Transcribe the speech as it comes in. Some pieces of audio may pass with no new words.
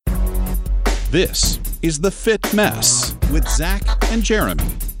This is The Fit Mess with Zach and Jeremy.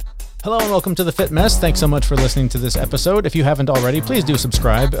 Hello and welcome to The Fit Mess. Thanks so much for listening to this episode. If you haven't already, please do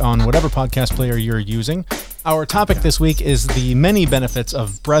subscribe on whatever podcast player you're using. Our topic this week is the many benefits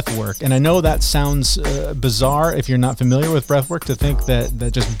of breathwork. And I know that sounds bizarre if you're not familiar with breathwork, to think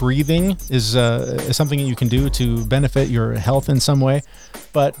that just breathing is something that you can do to benefit your health in some way.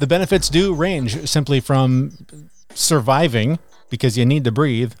 But the benefits do range simply from surviving, because you need to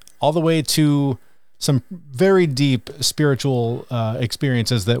breathe, all the way to some very deep spiritual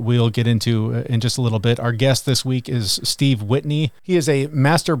experiences that we'll get into in just a little bit. Our guest this week is Steve Whitney. He is a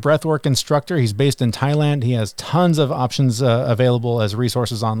master breathwork instructor. He's based in Thailand. He has tons of options available as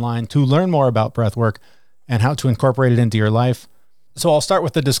resources online to learn more about breathwork and how to incorporate it into your life. So I'll start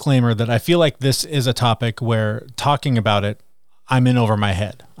with the disclaimer that I feel like this is a topic where talking about it, I'm in over my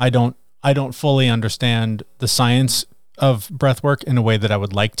head. I don't fully understand the science of breathwork in a way that I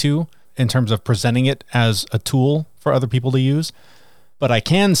would like to, in terms of presenting it as a tool for other people to use. But I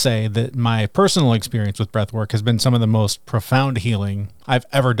can say that my personal experience with breathwork has been some of the most profound healing I've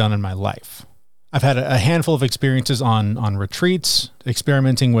ever done in my life. I've had a handful of experiences on retreats,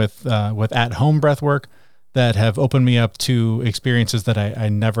 experimenting with at-home breathwork that have opened me up to experiences that I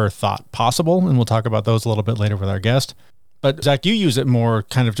never thought possible. And we'll talk about those a little bit later with our guest. But Zach, you use it more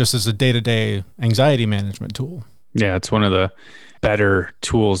kind of just as a day-to-day anxiety management tool. Yeah, it's one of the better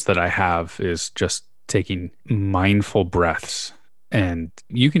tools that I have, is just taking mindful breaths. And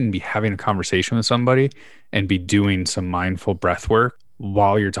you can be having a conversation with somebody and be doing some mindful breath work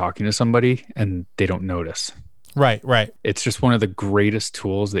while you're talking to somebody and they don't notice. Right. It's just one of the greatest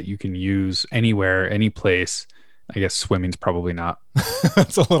tools that you can use anywhere, any place. I guess swimming's probably not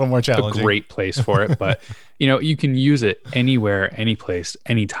it's a little more challenging, a great place for it, but you can use it anywhere, any place,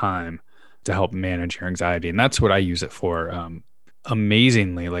 anytime to help manage your anxiety. And that's what I use it for.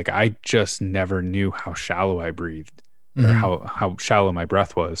 Amazingly, like, I just never knew how shallow I breathed, or how shallow my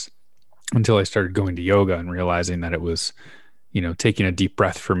breath was, until I started going to yoga and realizing that it was, taking a deep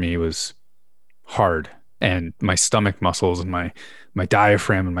breath for me was hard. And my stomach muscles and my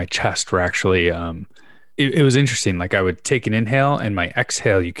diaphragm and my chest were actually, it was interesting. Like, I would take an inhale and my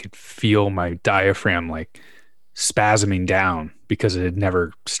exhale, you could feel my diaphragm like spasming down because it had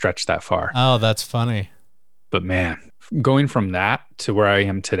never stretched that far. Oh, that's funny. But man, going from that to where I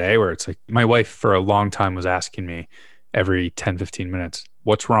am today, where it's like, my wife for a long time was asking me every 10, 15 minutes,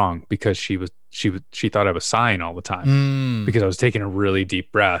 what's wrong? Because she thought I was sighing all the time because I was taking a really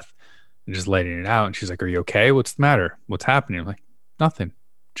deep breath and just letting it out. And she's like, are you okay? What's the matter? What's happening? I'm like, nothing,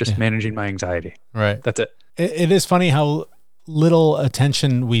 just managing my anxiety. Right. That's it. It is funny how little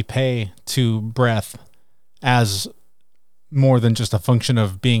attention we pay to breath as more than just a function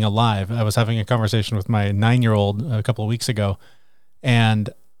of being alive. I was having a conversation with my 9-year-old a couple of weeks ago,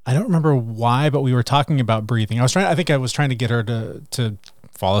 and I don't remember why, but we were talking about breathing. I think I was trying to get her to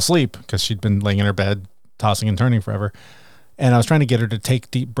fall asleep because she'd been laying in her bed, tossing and turning forever. And I was trying to get her to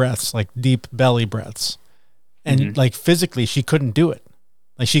take deep breaths, like deep belly breaths. And like physically, she couldn't do it.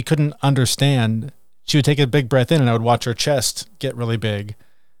 Like, she couldn't understand. She would take a big breath in and I would watch her chest get really big.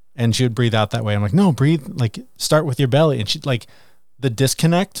 And she would breathe out that way. I'm like, no, breathe, like, start with your belly. And she'd, like, the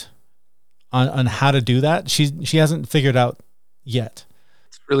disconnect on how to do that, she hasn't figured out yet.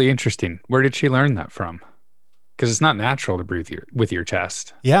 It's really interesting. Where did she learn that from? Because it's not natural to breathe with your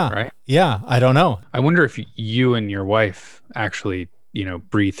chest. Yeah. Right? Yeah. I don't know. I wonder if you and your wife actually,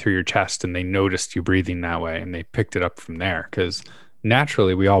 breathe through your chest and they noticed you breathing that way and they picked it up from there. Because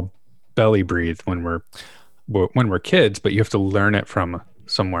naturally we all belly breathe when we're kids, but you have to learn it from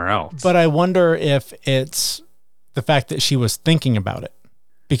somewhere else. But I wonder if it's the fact that she was thinking about it,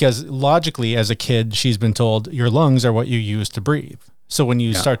 because logically as a kid, she's been told your lungs are what you use to breathe. So when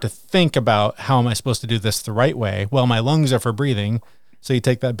you start to think about, how am I supposed to do this the right way? Well, my lungs are for breathing. So you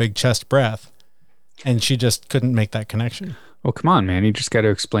take that big chest breath, and she just couldn't make that connection. Well, come on, man. You just got to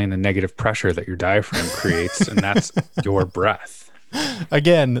explain the negative pressure that your diaphragm creates, and that's your breath.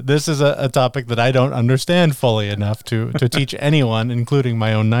 Again, this is a topic that I don't understand fully enough to teach anyone, including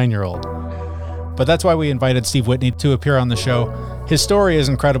my own 9-year-old. But that's why we invited Steve Whitney to appear on the show. His story is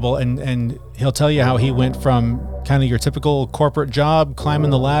incredible, and he'll tell you how he went from kind of your typical corporate job, climbing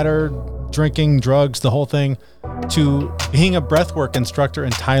the ladder, drinking, drugs, the whole thing, to being a breathwork instructor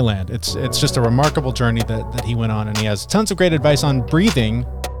in Thailand. It's just a remarkable journey that he went on, and he has tons of great advice on breathing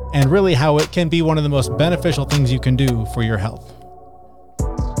and really how it can be one of the most beneficial things you can do for your health.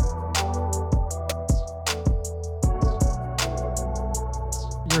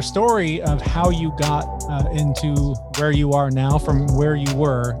 Your story of how you got into where you are now from where you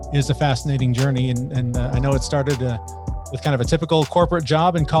were is a fascinating journey. And I know it started with kind of a typical corporate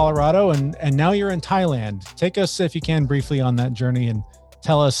job in Colorado, and now you're in Thailand. Take us, if you can, briefly on that journey and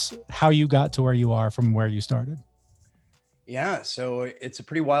tell us how you got to where you are from where you started. Yeah, so it's a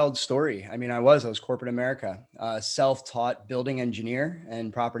pretty wild story. I mean, I was corporate America, self-taught building engineer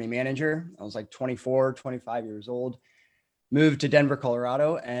and property manager. I was like 24, 25 years old, moved to Denver,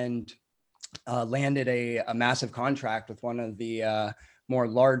 Colorado, and landed a massive contract with one of the more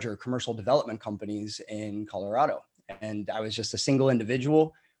larger commercial development companies in Colorado. And I was just a single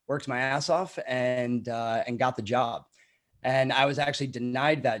individual, worked my ass off and got the job. And I was actually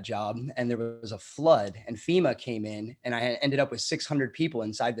denied that job, and there was a flood, and FEMA came in, and I ended up with 600 people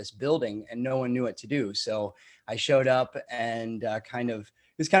inside this building, and no one knew what to do. So I showed up and it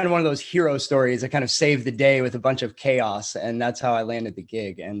was kind of one of those hero stories that kind of saved the day with a bunch of chaos. And that's how I landed the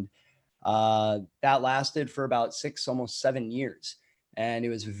gig. And that lasted for about 6, almost 7 years. And it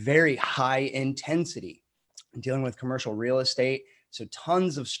was very high intensity dealing with commercial real estate. So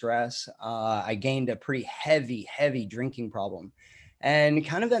tons of stress. I gained a pretty heavy drinking problem, and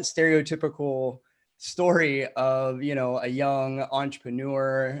kind of that stereotypical story of, a young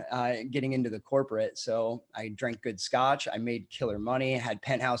entrepreneur getting into the corporate. So I drank good scotch. I made killer money, had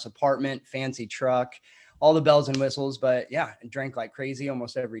penthouse apartment, fancy truck, all the bells and whistles. But yeah, I drank like crazy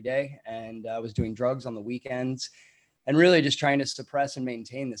almost every day, and I was doing drugs on the weekends, and really just trying to suppress and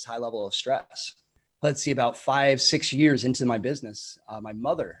maintain this high level of stress. Let's see, about 5-6 years into my business, my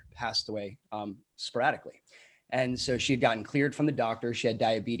mother passed away sporadically. And so she had gotten cleared from the doctor. She had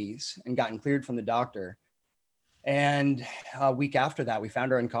diabetes and gotten cleared from the doctor. And a week after that, we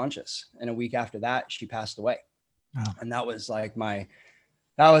found her unconscious. And a week after that, she passed away. Wow. And that was like my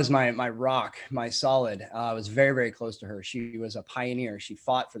rock, my solid. I was very, very close to her. She was a pioneer. She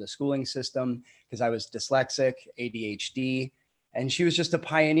fought for the schooling system because I was dyslexic, ADHD. And she was just a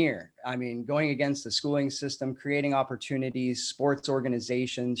pioneer. I mean, going against the schooling system, creating opportunities, sports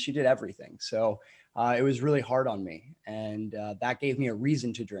organizations, she did everything. So it was really hard on me. And that gave me a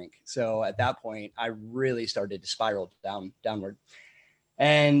reason to drink. So at that point, I really started to spiral downward.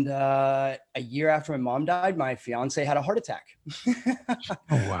 And a year after my mom died, my fiance had a heart attack. Oh,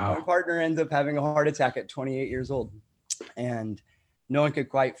 wow. My partner ends up having a heart attack at 28 years old. And no one could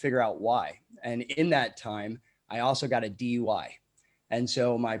quite figure out why. And in that time, I also got a DUI. And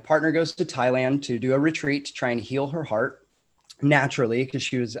so my partner goes to Thailand to do a retreat to try and heal her heart naturally, because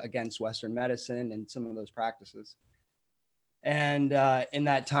she was against Western medicine and some of those practices. And in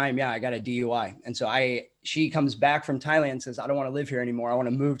that time, I got a DUI. And so she comes back from Thailand and says, I don't want to live here anymore. I want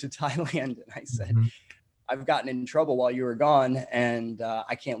to move to Thailand. And I said, I've gotten in trouble while you were gone, and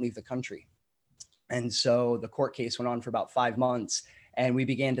I can't leave the country. And so the court case went on for about 5 months, and we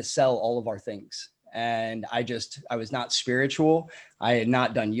began to sell all of our things. And I was not spiritual. I had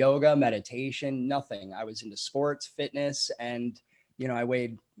not done yoga, meditation, nothing. I was into sports, fitness, and, I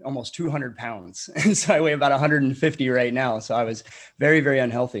weighed almost 200 pounds. And so I weigh about 150 right now. So I was very, very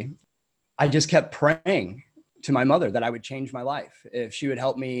unhealthy. I just kept praying to my mother that I would change my life. If she would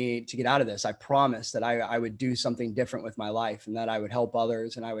help me to get out of this, I promised that I would do something different with my life, and that I would help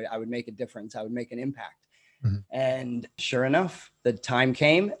others, and I would make a difference. I would make an impact. And sure enough, the time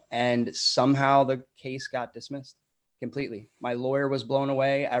came, and somehow the case got dismissed completely. My lawyer was blown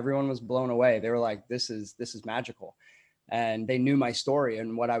away. Everyone was blown away. They were like, this is magical. And they knew my story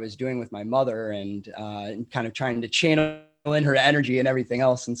and what I was doing with my mother, and kind of trying to channel in her energy and everything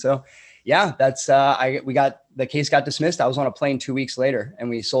else. And so, that's, the case got dismissed. I was on a plane 2 weeks later, and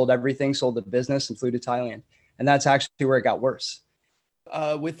we sold everything, sold the business, and flew to Thailand. And that's actually where it got worse.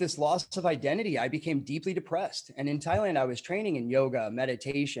 With this loss of identity, I became deeply depressed. And in Thailand, I was training in yoga,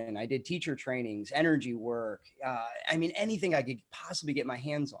 meditation. I did teacher trainings, energy work. Anything I could possibly get my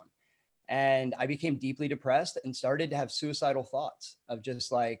hands on. And I became deeply depressed and started to have suicidal thoughts of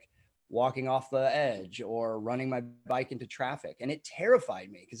just like walking off the edge or running my bike into traffic. And it terrified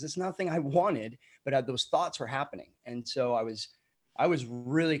me because it's nothing I wanted, but those thoughts were happening. And so I was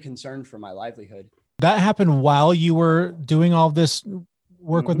really concerned for my livelihood. That happened while you were doing all this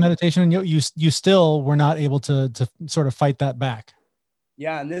work with meditation, and you still were not able to sort of fight that back.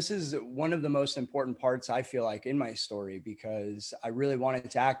 Yeah. And this is one of the most important parts, I feel like, in my story, because I really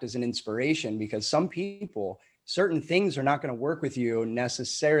wanted to act as an inspiration, because some people, certain things are not going to work with you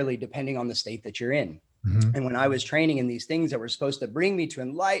necessarily depending on the state that you're in. And when I was training in these things that were supposed to bring me to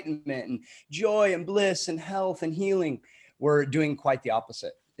enlightenment and joy and bliss and health and healing, were doing quite the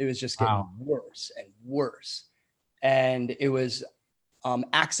opposite. It was just getting worse and worse. And it was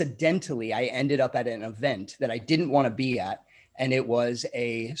accidentally, I ended up at an event that I didn't want to be at. And it was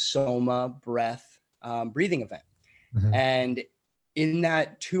a Soma breathing event. And In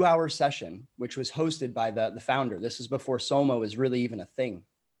that 2-hour session, which was hosted by the founder, this is before Soma was really even a thing.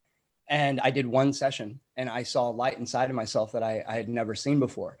 And I did one session and I saw a light inside of myself that I had never seen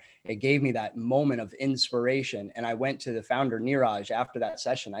before. It gave me that moment of inspiration. And I went to the founder, Neeraj, after that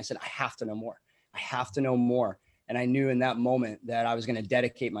session. I said, I have to know more. I have to know more. And I knew in that moment that I was going to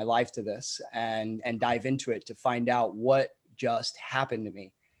dedicate my life to this and dive into it to find out what just happened to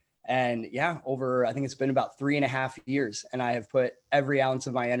me. And yeah, I think it's been about 3.5 years. And I have put every ounce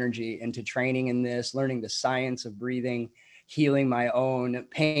of my energy into training in this, learning the science of breathing, healing my own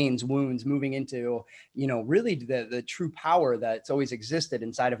pains, wounds, moving into, really the true power that's always existed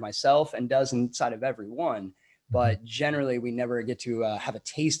inside of myself and does inside of everyone. But generally, we never get to have a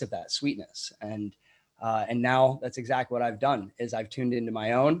taste of that sweetness. And now that's exactly what I've done is I've tuned into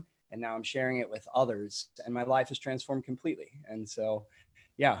my own, and now I'm sharing it with others, and my life has transformed completely. And so,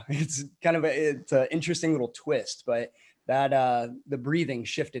 yeah, it's it's an interesting little twist, but that the breathing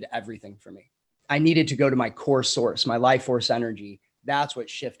shifted everything for me. I needed to go to my core source, my life force energy. That's what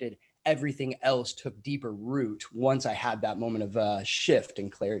shifted. Everything else took deeper root once I had that moment of shift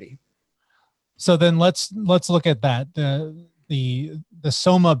and clarity. So then let's look at that. The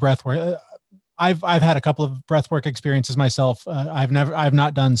Soma breathwork. I've had a couple of breathwork experiences myself. I've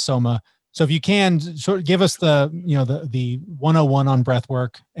not done Soma. So if you can sort of give us the 101 on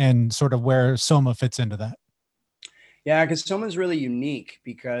breathwork and sort of where Soma fits into that. Yeah, because Soma is really unique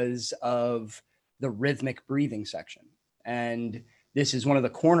because of the rhythmic breathing section. And this is one of the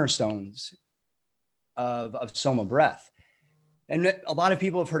cornerstones of Soma breath. And a lot of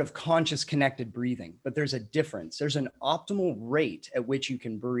people have heard of conscious connected breathing, but there's a difference. There's an optimal rate at which you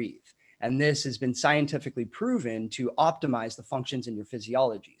can breathe. And this has been scientifically proven to optimize the functions in your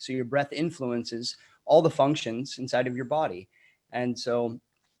physiology. So your breath influences all the functions inside of your body. And so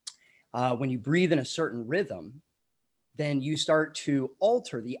when you breathe in a certain rhythm, then you start to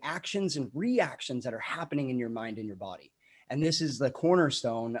alter the actions and reactions that are happening in your mind and your body. And this is the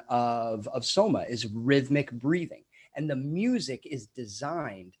cornerstone of Soma, is rhythmic breathing. And the music is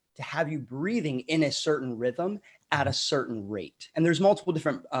designed to have you breathing in a certain rhythm at a certain rate. And there's multiple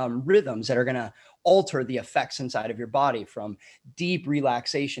different rhythms that are going to alter the effects inside of your body, from deep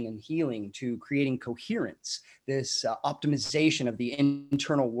relaxation and healing to creating coherence, this optimization of the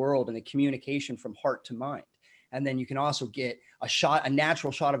internal world and the communication from heart to mind. And then you can also get a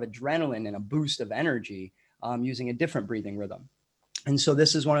natural shot of adrenaline and a boost of energy using a different breathing rhythm. And so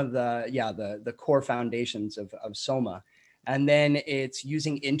this is one of the core foundations of Soma. And then it's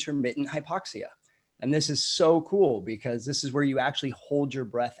using intermittent hypoxia. And this is so cool because this is where you actually hold your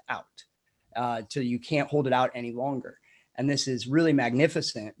breath out till you can't hold it out any longer. And this is really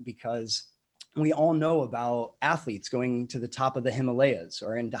magnificent because we all know about athletes going to the top of the Himalayas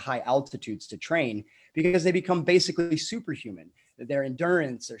or into high altitudes to train because they become basically superhuman. Their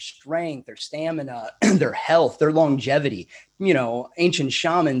endurance, their strength, their stamina, their health, their longevity. Ancient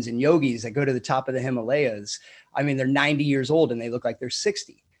shamans and yogis that go to the top of the Himalayas, I mean, they're 90 years old and they look like they're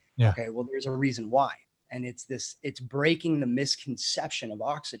 60. Yeah. Okay, well, there's a reason why. And it's breaking the misconception of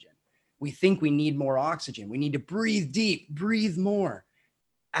oxygen. We think we need more oxygen. We need to breathe deep, breathe more.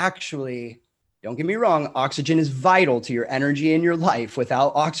 Actually, don't get me wrong, oxygen is vital to your energy and your life.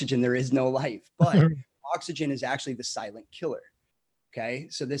 Without oxygen, there is no life. But oxygen is actually the silent killer. Okay,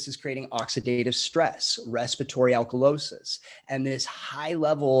 so this is creating oxidative stress, respiratory alkalosis, and this high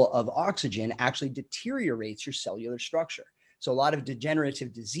level of oxygen actually deteriorates your cellular structure. So a lot of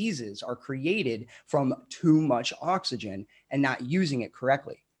degenerative diseases are created from too much oxygen and not using it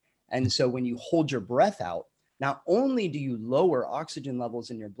correctly. And so when you hold your breath out, not only do you lower oxygen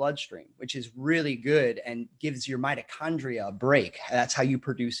levels in your bloodstream, which is really good and gives your mitochondria a break. That's how you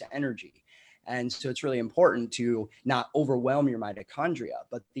produce energy. And so it's really important to not overwhelm your mitochondria.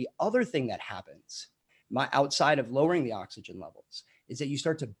 But the other thing that happens outside of lowering the oxygen levels is that you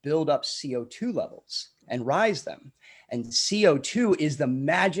start to build up CO2 levels and rise them. And CO2 is the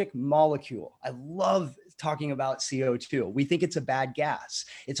magic molecule. I love talking about CO2. We think it's a bad gas.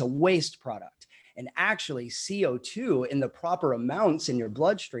 It's a waste product. And actually, CO2 in the proper amounts in your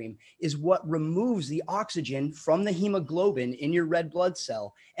bloodstream is what removes the oxygen from the hemoglobin in your red blood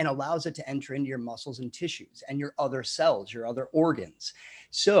cell and allows it to enter into your muscles and tissues and your other cells, your other organs.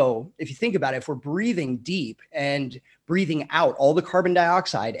 So if you think about it, if we're breathing deep and breathing out all the carbon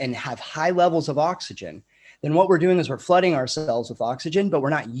dioxide and have high levels of oxygen, then what we're doing is we're flooding ourselves with oxygen, but we're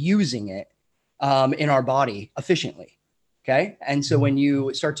not using it in our body efficiently. Okay. And so when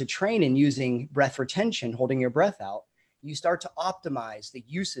you start to train in using breath retention, holding your breath out, you start to optimize the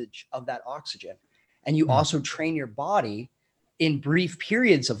usage of that oxygen. And you also train your body in brief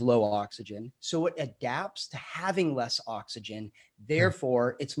periods of low oxygen. So it adapts to having less oxygen.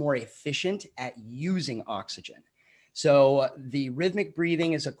 Therefore, it's more efficient at using oxygen. So the rhythmic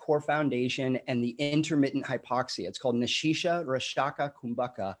breathing is a core foundation, and the intermittent hypoxia, it's called Nishisha Rashaka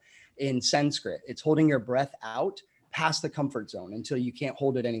Kumbhaka in Sanskrit. It's holding your breath out past the comfort zone until you can't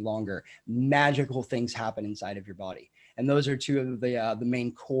hold it any longer. Magical things happen inside of your body. And those are two of the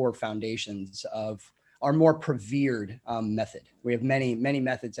main core foundations of our more prevered method. We have many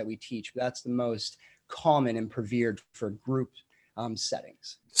methods that we teach, but that's the most common and prevered for group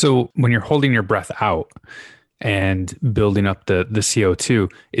settings. So when you're holding your breath out and building up the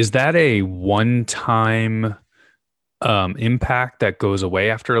CO2, is that a one-time impact that goes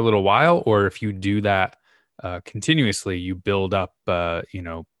away after a little while? Or if you do that continuously, you build up,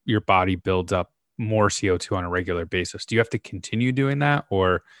 your body builds up more CO2 on a regular basis. Do you have to continue doing that,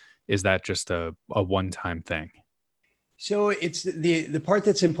 or is that just a one-time thing? So it's the part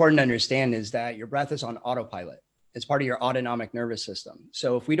that's important to understand is that your breath is on autopilot. It's part of your autonomic nervous system.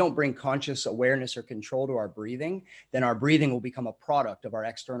 So if we don't bring conscious awareness or control to our breathing, then our breathing will become a product of our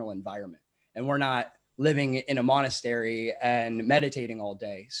external environment. And we're not living in a monastery and meditating all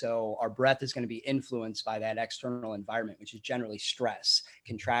day. So our breath is going to be influenced by that external environment, which is generally stress,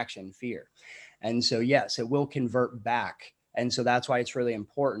 contraction, fear. And so, yes, it will convert back. And so that's why it's really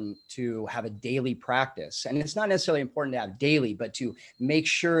important to have a daily practice. And it's not necessarily important to have daily, but to make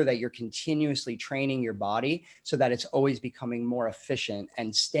sure that you're continuously training your body so that it's always becoming more efficient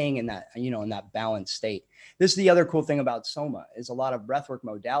and staying in that, in that balanced state. This is the other cool thing about Soma is a lot of breathwork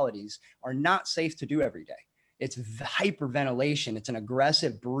modalities are not safe to do every day. It's hyperventilation. It's an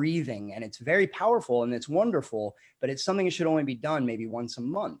aggressive breathing, and it's very powerful and it's wonderful, but it's something that should only be done maybe once a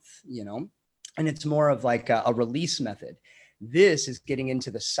month, and it's more of like a release method. This is getting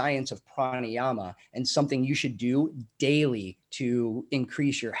into the science of pranayama and something you should do daily to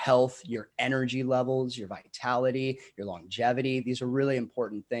increase your health, your energy levels, your vitality, your longevity. These are really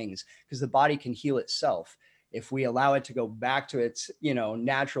important things because the body can heal itself. If we allow it to go back to its,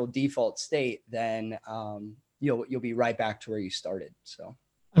 natural default state, then you'll be right back to where you started. So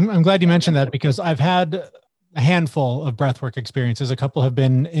I'm glad you mentioned that because I've had a handful of breathwork experiences. A couple have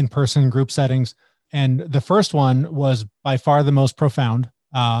been in-person group settings. And the first one was by far the most profound.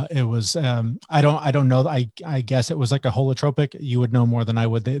 It was, I don't know. I guess it was like a holotropic. You would know more than I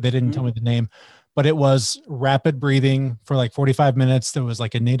would. They didn't tell me the name, but it was rapid breathing for like 45 minutes. There was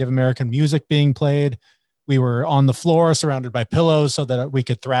like a Native American music being played. We were on the floor surrounded by pillows so that we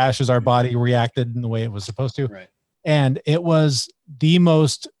could thrash as our body reacted in the way it was supposed to. Right. And it was the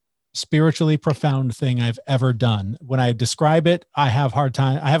most spiritually profound thing I've ever done. When I describe it, I have a hard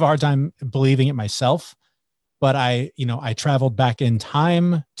time believing it myself, but I traveled back in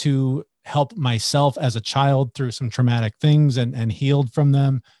time to help myself as a child through some traumatic things and healed from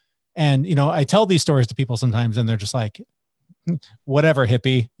them. And, I tell these stories to people sometimes and they're just like, whatever,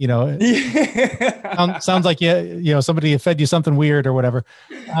 hippie, sounds like, somebody fed you something weird or whatever.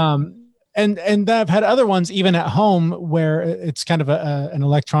 And I've had other ones even at home where it's kind of an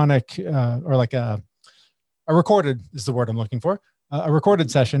electronic or like a recorded is the word I'm looking for, a recorded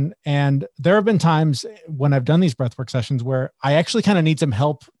session. And there have been times when I've done these breathwork sessions where I actually kind of need some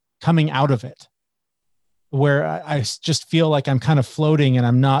help coming out of it, where I just feel like I'm kind of floating and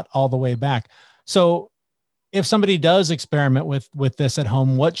I'm not all the way back. So if somebody does experiment with this at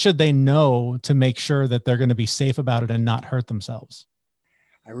home, what should they know to make sure that they're going to be safe about it and not hurt themselves?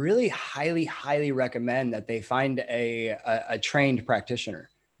 I really highly, highly recommend that they find a trained practitioner,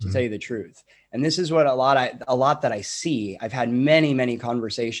 to tell you the truth. And this is what a lot that I see. I've had many, many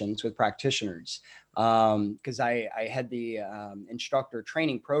conversations with practitioners because I had the instructor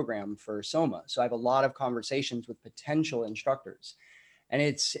training program for Soma. So I have a lot of conversations with potential instructors. And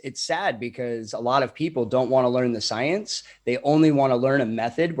it's sad because a lot of people don't want to learn the science. They only want to learn a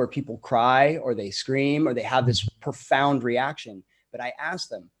method where people cry or they scream or they have this profound reaction. But I ask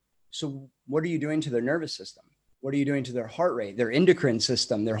them, so what are you doing to their nervous system? What are you doing to their heart rate, their endocrine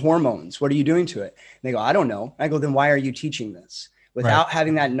system, their hormones? What are you doing to it? And they go, I don't know. I go, then why are you teaching this without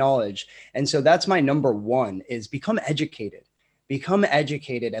having that knowledge? And so that's my number one is become educated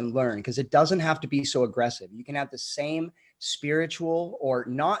and learn, because it doesn't have to be so aggressive. You can have the same spiritual or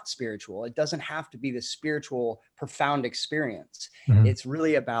not spiritual. It doesn't have to be the spiritual, profound experience. It's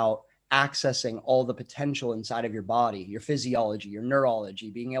really about accessing all the potential inside of your body, your physiology, your neurology,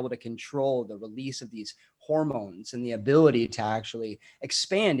 being able to control the release of these hormones and the ability to actually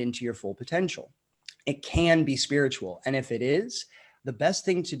expand into your full potential. It can be spiritual. And if it is, the best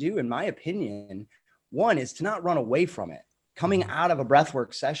thing to do, in my opinion, one is to not run away from it. Coming out of a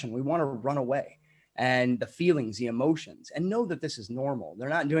breathwork session, we want to run away. and the feelings, the emotions, and know that this is normal. They're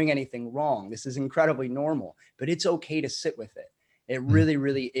not doing anything wrong. This is incredibly normal, but it's okay to sit with it. It really,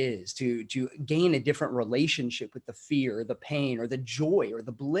 really is to gain a different relationship with the fear, the pain, or the joy, or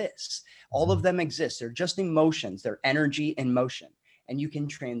the bliss. All of them exist. They're just emotions. They're energy in motion. And you can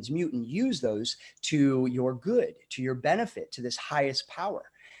transmute and use those to your good, to your benefit, to this highest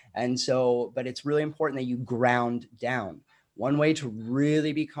power. And so, but it's really important that you ground down. One way to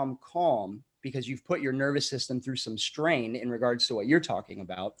really become calm, because you've put your nervous system through some strain in regards to what you're talking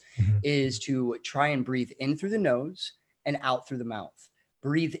about, is to try and breathe in through the nose and out through the mouth.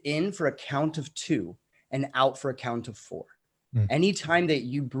 Breathe in for a count of 2 and out for a count of 4. Anytime that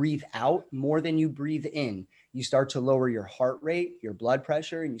you breathe out more than you breathe in, you start to lower your heart rate, your blood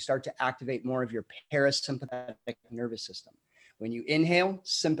pressure, and you start to activate more of your parasympathetic nervous system. When you inhale,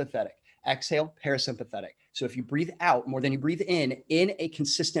 sympathetic. Exhale, parasympathetic. So if you breathe out more than you breathe in a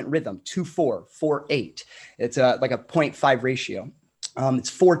consistent rhythm, 2-4, 4-8, it's like a 0.5 ratio. It's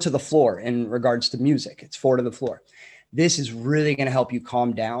 4 to the floor in regards to music. It's 4 to the floor. This is really going to help you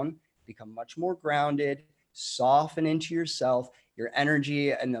calm down, become much more grounded, soften into yourself. Your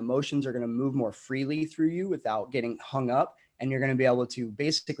energy and the emotions are going to move more freely through you without getting hung up. And you're going to be able to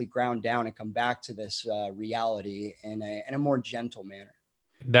basically ground down and come back to this reality in a more gentle manner.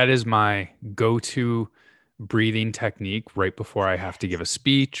 That is my go-to breathing technique right before I have to give a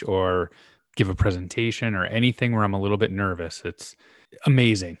speech or give a presentation or anything where I'm a little bit nervous. It's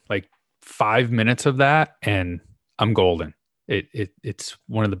amazing. Like 5 minutes of that and I'm golden. It's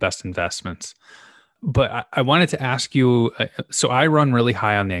one of the best investments. But I wanted to ask you, so I run really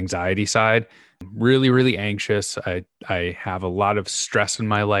high on the anxiety side, really, really anxious. I have a lot of stress in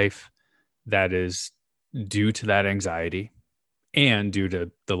my life that is due to that anxiety and due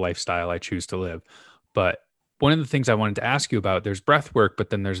to the lifestyle I choose to live. But one of the things I wanted to ask you about, there's breath work, but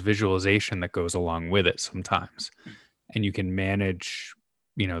then there's visualization that goes along with it sometimes. And you can manage,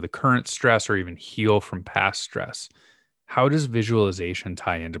 the current stress or even heal from past stress. How does visualization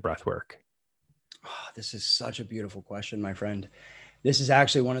tie into breath work? Oh, this is such a beautiful question, my friend. This is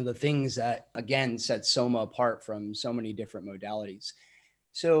actually one of the things that, again, sets Soma apart from so many different modalities.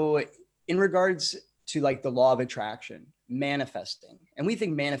 So in regards to like the law of attraction, manifesting, and we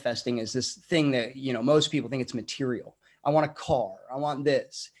think manifesting is this thing that, most people think it's material. I want a car. I want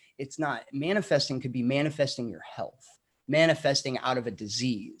this. It's not. Manifesting could be manifesting your health, manifesting out of a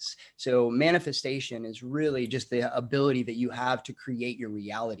disease. So manifestation is really just the ability that you have to create your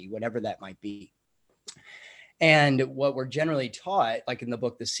reality, whatever that might be. And what we're generally taught, like in the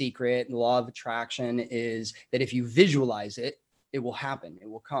book, The Secret and the Law of Attraction, is that if you visualize it, it will happen. It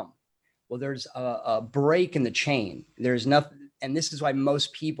will come. Well, there's a break in the chain. There's nothing. And this is why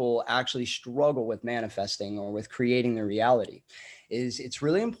most people actually struggle with manifesting or with creating their reality. It's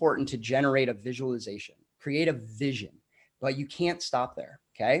really important to generate a visualization, create a vision, but you can't stop there.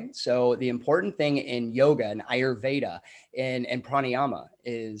 Okay. So the important thing in yoga and Ayurveda and pranayama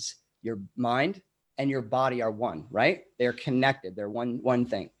is your mind and your body are one, right? They're connected. They're one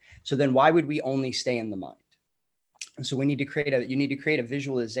thing. So then why would we only stay in the mind? And so you need to create a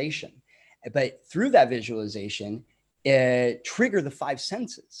visualization, but through that visualization, trigger the 5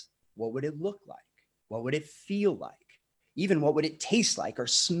 senses. What would it look like? What would it feel like? Even what would it taste like or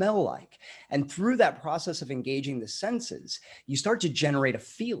smell like? And through that process of engaging the senses, you start to generate a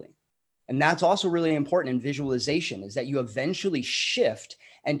feeling. And that's also really important in visualization, is that you eventually shift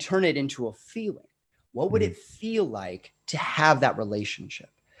and turn it into a feeling. What would it feel like to have that relationship?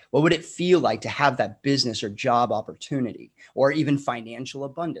 What would it feel like to have that business or job opportunity, or even financial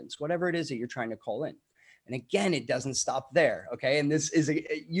abundance, whatever it is that you're trying to call in? And again, it doesn't stop there. Okay. And this is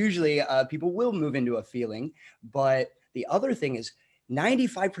usually people will move into a feeling, but the other thing is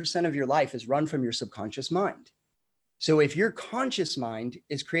 95% of your life is run from your subconscious mind. So if your conscious mind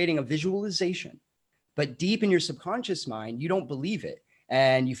is creating a visualization, but deep in your subconscious mind, you don't believe it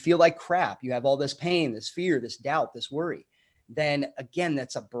and you feel like crap, you have all this pain, this fear, this doubt, this worry, then again,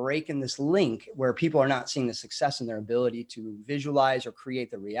 that's a break in this link where people are not seeing the success in their ability to visualize or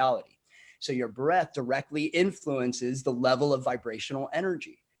create the reality. So your breath directly influences the level of vibrational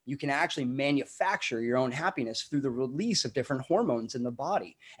energy. You can actually manufacture your own happiness through the release of different hormones in the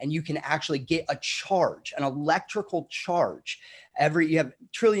body. And you can actually get a charge, an electrical charge. You have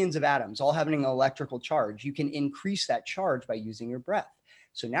trillions of atoms all having an electrical charge. You can increase that charge by using your breath.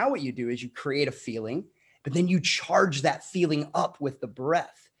 So now what you do is you create a feeling, but then you charge that feeling up with the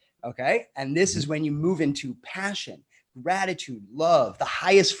breath. Okay. And this is when you move into passion, gratitude, love, the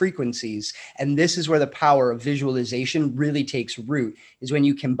highest frequencies. And this is where the power of visualization really takes root, is when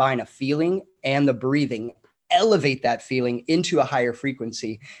you combine a feeling and the breathing elevate that feeling into a higher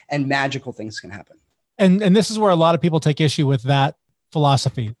frequency, and magical things can happen. And this is where a lot of people take issue with that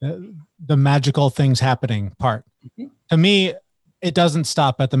philosophy, the magical things happening part. Mm-hmm. To me, it doesn't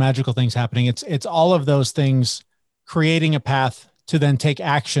stop at the magical things happening. It's all of those things creating a path to then take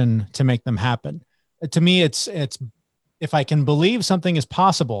action to make them happen. To me, it's if I can believe something is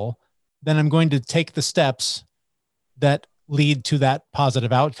possible, then I'm going to take the steps that lead to that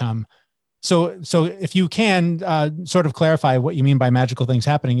positive outcome. So if you can sort of clarify what you mean by magical things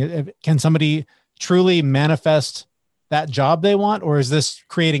happening, can somebody truly manifest that job they want, or is this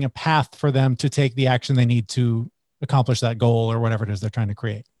creating a path for them to take the action they need to accomplish that goal or whatever it is they're trying to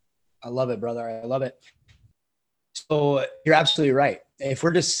create? I love it, brother. I love it. So you're absolutely right. If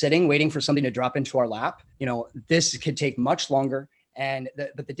we're just sitting, waiting for something to drop into our lap, this could take much longer.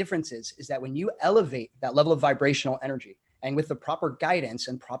 But the difference is that when you elevate that level of vibrational energy, and with the proper guidance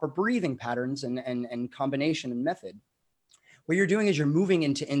and proper breathing patterns and combination and method, what you're doing is you're moving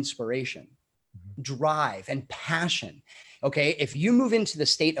into inspiration, drive, and passion. Okay. If you move into the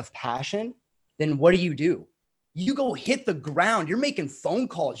state of passion, then what do? You go hit the ground. You're making phone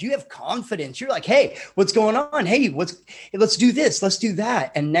calls. You have confidence. You're like, hey, what's going on? Hey, let's do this. Let's do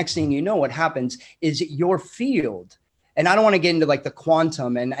that. And next thing you know, what happens is your field. And I don't want to get into like the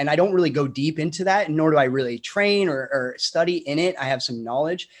quantum, and I don't really go deep into that, nor do I really train or study in it. I have some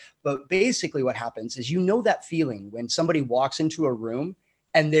knowledge, but basically what happens is, that feeling when somebody walks into a room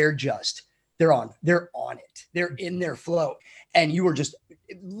and they're on it. They're in their flow, and you are just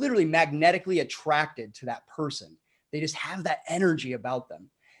literally magnetically attracted to that person. They just have that energy about them.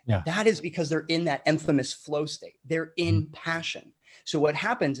 Yeah. That is because they're in that infamous flow state. They're in passion. So what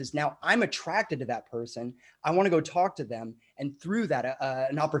happens is now I'm attracted to that person. I want to go talk to them. And through that,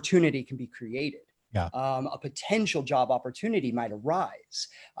 an opportunity can be created. Yeah. A potential job opportunity might arise.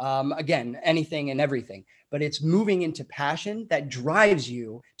 Again, anything and everything, but it's moving into passion that drives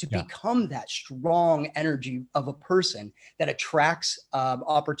you to become that strong energy of a person that attracts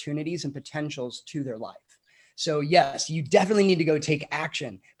opportunities and potentials to their life. So yes, you definitely need to go take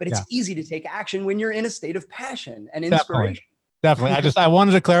action, but it's easy to take action when you're in a state of passion and inspiration. Definitely. I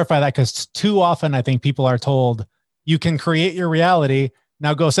wanted to clarify that, because too often I think people are told you can create your reality.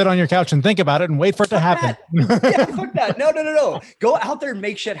 Now go sit on your couch and think about it and wait for it to happen. Fuck that. No. Go out there and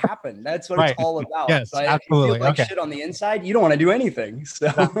make shit happen. That's what it's all about. Yes, but absolutely. If you feel like shit on the inside, you don't want to do anything.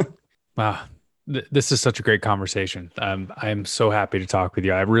 So wow. This is such a great conversation. I'm so happy to talk with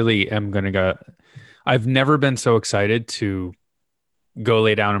you. I really am going to go. I've never been so excited to go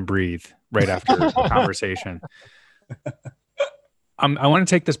lay down and breathe right after the conversation. I want to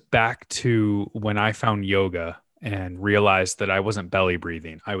take this back to when I found yoga and realized that I wasn't belly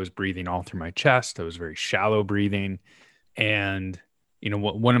breathing. I was breathing all through my chest. I was very shallow breathing. And,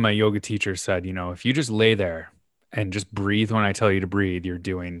 one of my yoga teachers said, if you just lay there and just breathe when I tell you to breathe, you're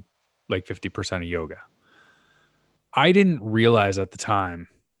doing like 50% of yoga. I didn't realize at the time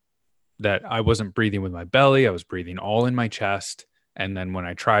that I wasn't breathing with my belly. I was breathing all in my chest. And then when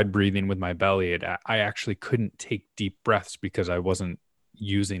I tried breathing with my belly, I actually couldn't take deep breaths because I wasn't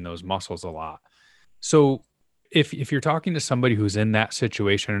using those muscles a lot. So if you're talking to somebody who's in that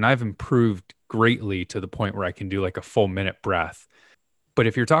situation, and I've improved greatly to the point where I can do like a full minute breath, but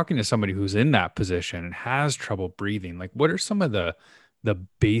if you're talking to somebody who's in that position and has trouble breathing, like what are some of the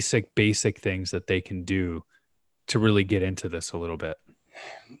basic things that they can do to really get into this a little bit?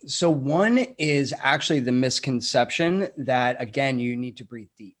 So one is actually the misconception that, again, you need to breathe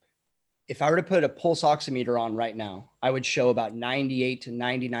deep. If I were to put a pulse oximeter on right now, I would show about 98 to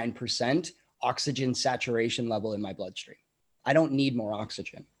 99% oxygen saturation level in my bloodstream. I don't need more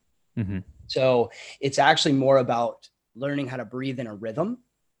oxygen. Mm-hmm. So it's actually more about learning how to breathe in a rhythm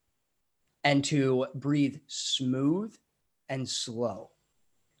and to breathe smooth and slow.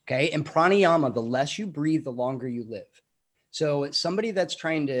 Okay. And pranayama, the less you breathe, the longer you live. So somebody that's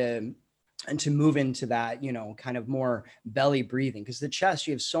trying to move into that, kind of more belly breathing, because the chest,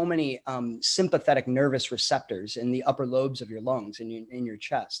 you have so many sympathetic nervous receptors in the upper lobes of your lungs and in your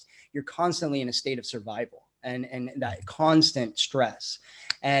chest. You're constantly in a state of survival and that constant stress.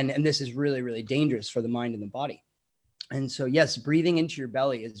 And this is really, really dangerous for the mind and the body. And so, yes, breathing into your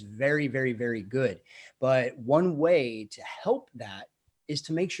belly is very, very, very good. But one way to help that is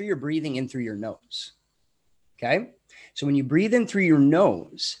to make sure you're breathing in through your nose. Okay. So when you breathe in through your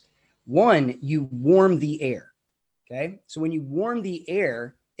nose, one, you warm the air. Okay. So when you warm the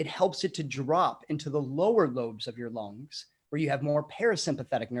air, it helps it to drop into the lower lobes of your lungs where you have more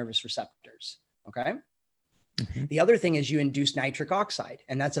parasympathetic nervous receptors. Okay. Mm-hmm. The other thing is you induce nitric oxide,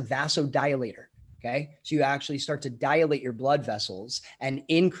 and that's a vasodilator. Okay. So you actually start to dilate your blood vessels and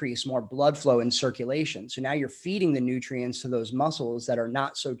increase more blood flow and circulation. So now you're feeding the nutrients to those muscles that are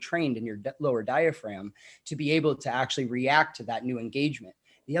not so trained in your lower diaphragm to be able to actually react to that new engagement.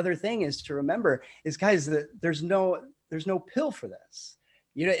 The other thing is to remember is, guys, that there's no pill for this.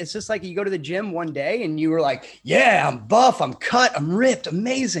 You know, it's just like you go to the gym one day and you were like, yeah, I'm buff, I'm cut, I'm ripped,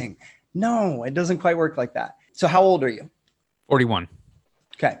 amazing. No, it doesn't quite work like that. So how old are you? 41.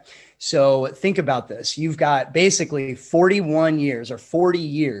 Okay. So think about this. You've got basically 41 years or 40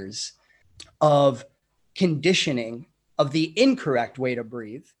 years of conditioning of the incorrect way to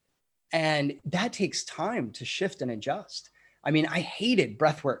breathe. And that takes time to shift and adjust. I mean, I hated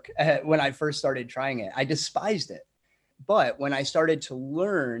breathwork when I first started trying it. I despised it. But when I started to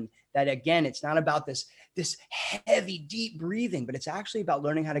learn that, again, it's not about this heavy, deep breathing, but it's actually about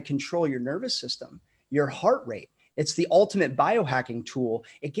learning how to control your nervous system, your heart rate. It's the ultimate biohacking tool.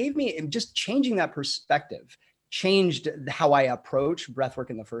 It gave me, just changing that perspective, changed how I approach breathwork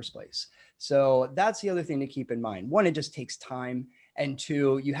in the first place. So that's the other thing to keep in mind. One, it just takes time. And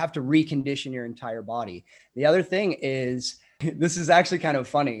two, you have to recondition your entire body. The other thing is, this is actually kind of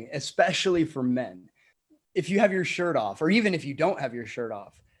funny, especially for men. If you have your shirt off, or even if you don't have your shirt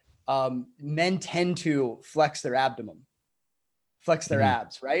off, men tend to flex their abdomen, flex their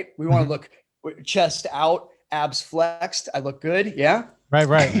abs, right? We want to look chest out, abs flexed. I look good. Yeah.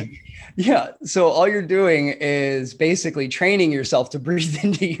 Right. Yeah. So all you're doing is basically training yourself to breathe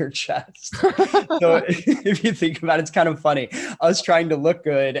into your chest. So if you think about it, it's kind of funny. Us trying to look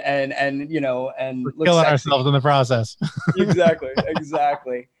good and We're look killing sexy. ourselves in the process.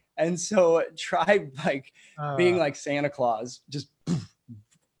 Exactly. And so try being like Santa Claus, just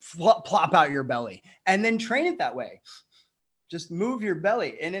plop out your belly and then train it that way. Just move your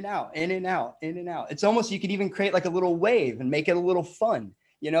belly in and out, in and out, in and out. It's almost, you could even create like a little wave and make it a little fun.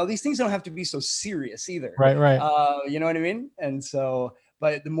 You know, these things don't have to be so serious either. Right. You know what I mean? And so,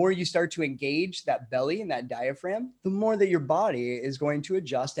 but the more you start to engage that belly and that diaphragm, the more that your body is going to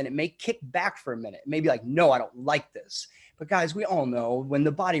adjust, and it may kick back for a minute. Maybe like, no, I don't like this. But guys, we all know when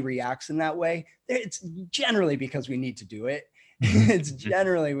the body reacts in that way, it's generally because we need to do it. It's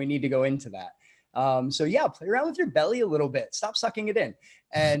generally, we need to go into that. So yeah, play around with your belly a little bit. Stop sucking it in,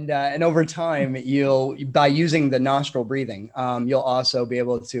 and over time, by using the nostril breathing, you'll also be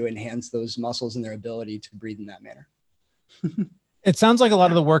able to enhance those muscles and their ability to breathe in that manner. It sounds like a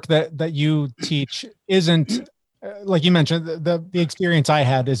lot of the work that you teach isn't like you mentioned. The experience I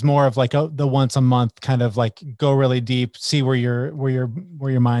had is more of like the once a month kind of like go really deep, see where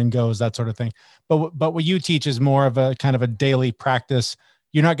your mind goes, that sort of thing. But what you teach is more of a kind of a daily practice.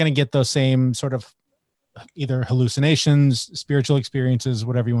 You're not going to get those same sort of either hallucinations, spiritual experiences,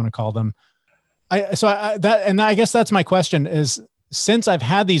 whatever you want to call them. I guess that's my question is, since I've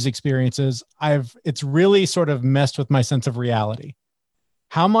had these experiences, it's really sort of messed with my sense of reality.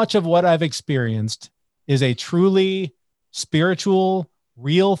 How much of what I've experienced is a truly spiritual,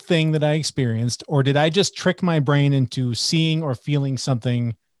 real thing that I experienced, or did I just trick my brain into seeing or feeling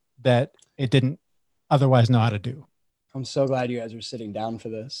something that it didn't otherwise know how to do? I'm so glad you guys are sitting down for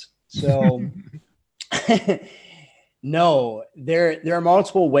this. So no, there are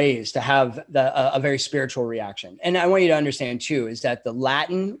multiple ways to have a very spiritual reaction. And I want you to understand too, is that the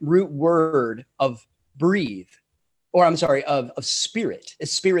Latin root word of breathe, or I'm sorry, of spirit,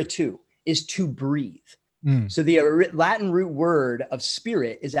 is spiritu, is to breathe. So the Latin root word of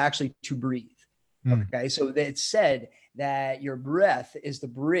spirit is actually to breathe. Okay. So it's said that your breath is the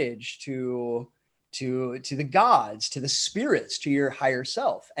bridge to the gods, to the spirits, to your higher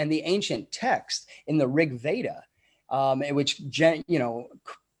self. And the ancient text in the Rig Veda, which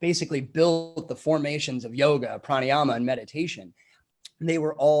basically built the formations of yoga, pranayama, and meditation, they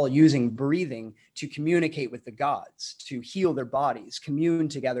were all using breathing to communicate with the gods, to heal their bodies, commune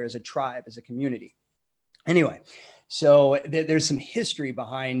together as a tribe, as a community. Anyway, so there's some history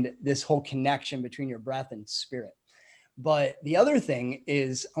behind this whole connection between your breath and spirit. But the other thing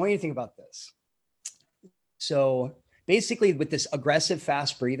is, I want you to think about this. So basically, with this aggressive,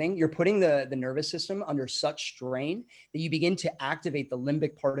 fast breathing, you're putting the nervous system under such strain that you begin to activate the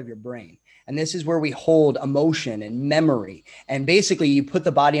limbic part of your brain. And this is where we hold emotion and memory. And basically, you put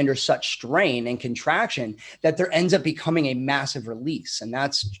the body under such strain and contraction that there ends up becoming a massive release. And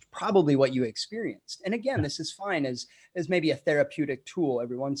that's probably what you experienced. And again, this is fine as maybe a therapeutic tool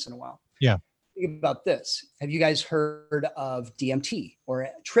every once in a while. Yeah. Think about this. Have you guys heard of DMT or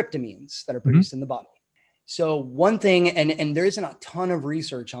tryptamines that are produced in the body? So one thing, and there isn't a ton of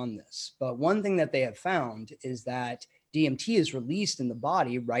research on this, but one thing that they have found is that DMT is released in the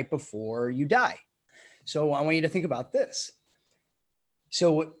body right before you die. So I want you to think about this.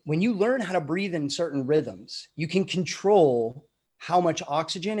 So when you learn how to breathe in certain rhythms, you can control how much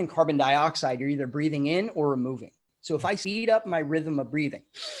oxygen and carbon dioxide you're either breathing in or removing. So if I speed up my rhythm of breathing,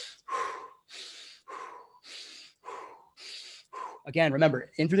 again,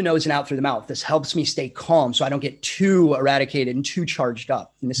 remember, in through the nose and out through the mouth. This helps me stay calm so I don't get too eradicated and too charged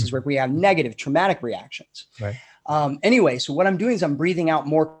up. And this is where we have negative traumatic reactions. Right. Anyway, so what I'm doing is I'm breathing out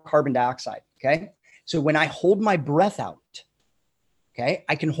more carbon dioxide. Okay. So when I hold my breath out, okay,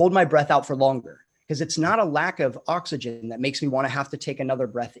 I can hold my breath out for longer because it's not a lack of oxygen that makes me want to have to take another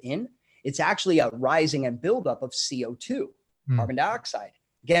breath in. It's actually a rising and buildup of CO2, carbon dioxide.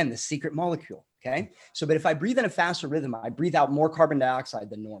 Again, the secret molecule. Okay. So, but if I breathe in a faster rhythm, I breathe out more carbon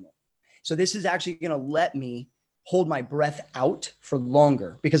dioxide than normal. So this is actually going to let me hold my breath out for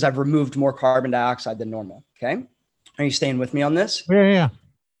longer because I've removed more carbon dioxide than normal. Okay. Are you staying with me on this? Yeah.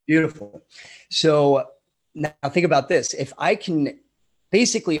 Beautiful. So now think about this. If I can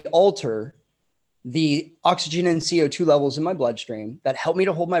basically alter the oxygen and CO2 levels in my bloodstream that help me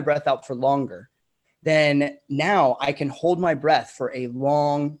to hold my breath out for longer, then now I can hold my breath for a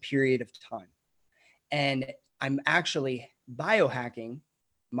long period of time. And I'm actually biohacking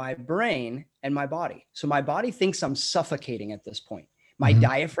my brain and my body. So my body thinks I'm suffocating at this point. My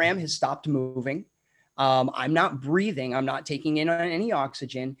diaphragm has stopped moving. I'm not breathing. I'm not taking in any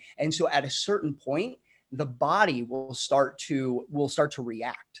oxygen. And so at a certain point, the body will start to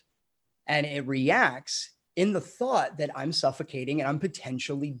react. And it reacts in the thought that I'm suffocating and I'm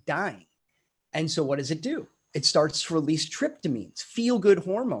potentially dying. And so what does it do? It starts to release tryptamines, feel-good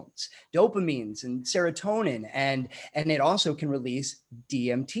hormones, dopamines and serotonin, and it also can release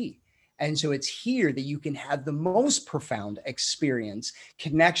DMT. And so it's here that you can have the most profound experience,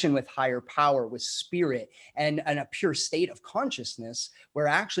 connection with higher power, with spirit, and a pure state of consciousness where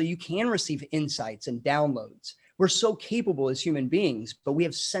actually you can receive insights and downloads. We're so capable as human beings, but we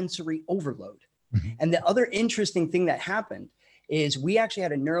have sensory overload. And the other interesting thing that happened is we actually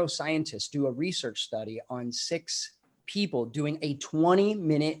had a neuroscientist do a research study on 6 people doing a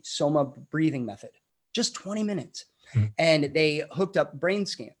 20-minute soma breathing method, just 20 minutes. And they hooked up brain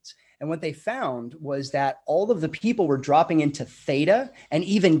scans. And what they found was that all of the people were dropping into theta and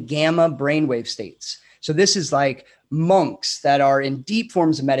even gamma brainwave states. So this is like monks that are in deep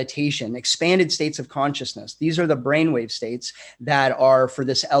forms of meditation, expanded states of consciousness. These are the brainwave states that are for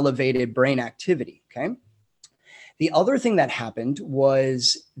this elevated brain activity. Okay. The other thing that happened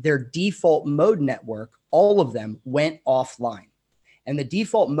was their default mode network, all of them went offline. And the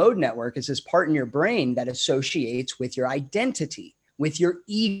default mode network is this part in your brain that associates with your identity, with your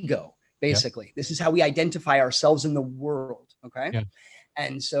ego, basically. Yep. This is how we identify ourselves in the world, okay? Yeah.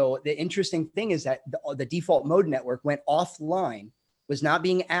 And so the interesting thing is that the default mode network went offline, was not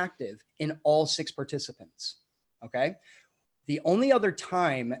being active in all 6 participants, okay? The only other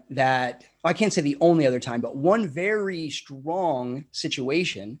time that, I can't say the only other time, but one very strong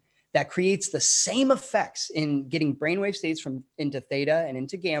situation that creates the same effects in getting brainwave states from into theta and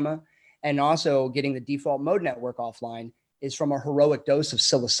into gamma, and also getting the default mode network offline is from a heroic dose of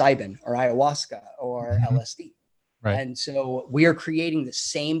psilocybin or ayahuasca or LSD. Right. And so we are creating the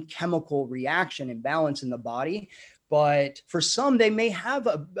same chemical reaction and balance in the body. But for some, they may have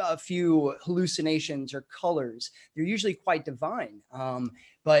a few hallucinations or colors. They're usually quite divine,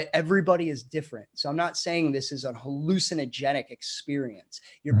 but everybody is different. So I'm not saying this is a hallucinogenic experience.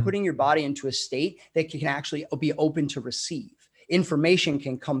 You're putting your body into a state that can actually be open to receive. Information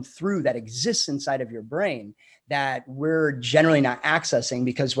can come through that exists inside of your brain that we're generally not accessing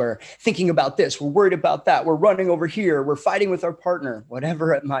because we're thinking about this, we're worried about that, we're running over here, we're fighting with our partner,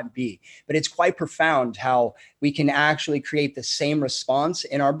 whatever it might be. But it's quite profound how we can actually create the same response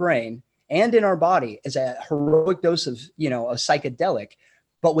in our brain and in our body as a heroic dose of, a psychedelic,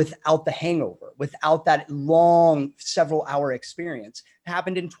 but without the hangover, without that long several hour experience. It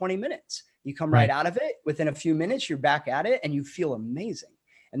happened in 20 minutes. You come right out of it. Within a few minutes, you're back at it and you feel amazing.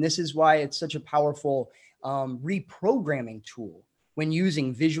 And this is why it's such a powerful reprogramming tool when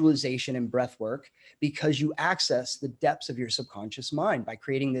using visualization and breath work, because you access the depths of your subconscious mind by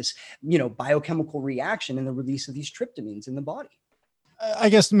creating this, biochemical reaction and the release of these tryptamines in the body. I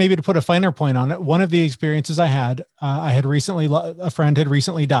guess maybe to put a finer point on it, one of the experiences I had a friend had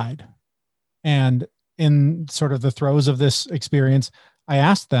recently died. And in sort of the throes of this experience, I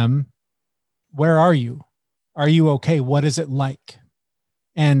asked them, where are you? Are you okay? What is it like?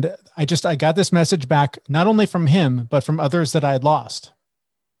 And I got this message back, not only from him, but from others that I had lost.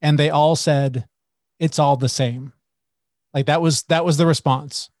 And they all said, it's all the same. Like that was the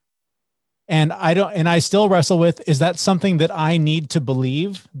response. And I still wrestle with, is that something that I need to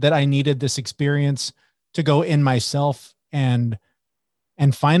believe, that I needed this experience to go in myself and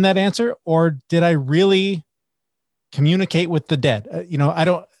and find that answer? Or did I really communicate with the dead?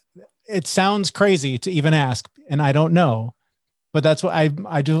 It sounds crazy to even ask, and I don't know, but that's what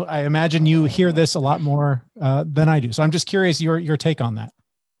I do. I imagine you hear this a lot more than I do. So I'm just curious your take on that.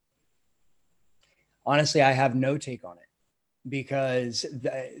 Honestly, I have no take on it because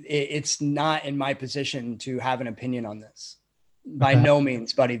it's not in my position to have an opinion on this. By no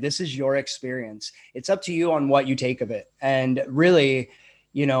means, buddy. This is your experience. It's up to you on what you take of it. And really,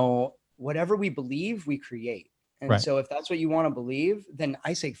 whatever we believe, we create. And so if that's what you want to believe, then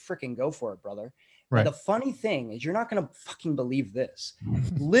I say freaking go for it, brother. Right. The funny thing is you're not going to fucking believe this.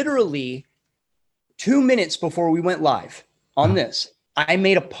 Literally 2 minutes before we went live on this, I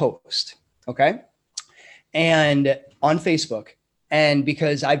made a post. Okay. And on Facebook, and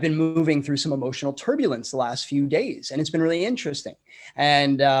because I've been moving through some emotional turbulence the last few days, and it's been really interesting.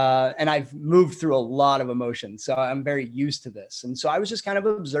 And I've moved through a lot of emotions, so I'm very used to this. And so I was just kind of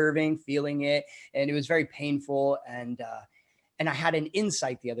observing, feeling it, and it was very painful. And I had an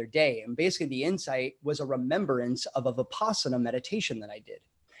insight the other day, and basically the insight was a remembrance of a Vipassana meditation that I did.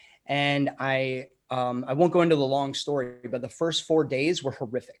 And I won't go into the long story, but the first 4 days were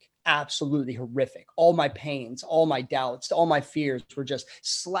horrific, absolutely horrific. All my pains, all my doubts, all my fears were just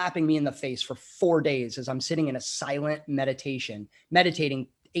slapping me in the face for 4 days as I'm sitting in a silent meditation, meditating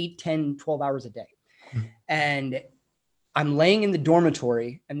 8, 10, 12 hours a day. Mm-hmm. And I'm laying in the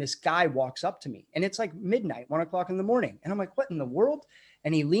dormitory and this guy walks up to me and it's like midnight, 1 o'clock in the morning. And I'm like, what in the world?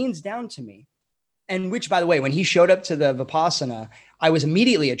 And he leans down to me. And which, by the way, when he showed up to the Vipassana, I was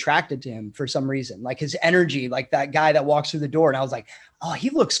immediately attracted to him for some reason, like his energy, like that guy that walks through the door. And I was like, oh, he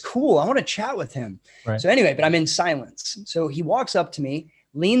looks cool. I want to chat with him. Right. So anyway, but I'm in silence. So he walks up to me,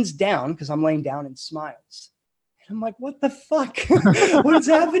 leans down because I'm laying down and smiles. And I'm like, what the fuck? What is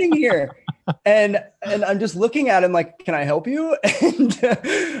happening here? And I'm just looking at him like, can I help you?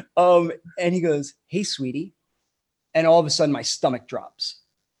 And he goes, hey, sweetie. And all of a sudden my stomach drops.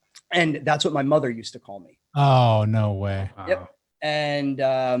 And that's what my mother used to call me. Oh, no way. Wow. Yep. And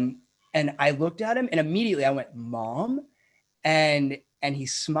I looked at him and immediately I went, Mom. And he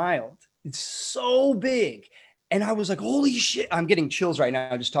smiled. It's so big. And I was like, holy shit. I'm getting chills right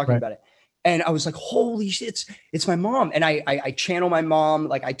now just talking about it. And I was like, holy shit, it's my mom. And I channel my mom,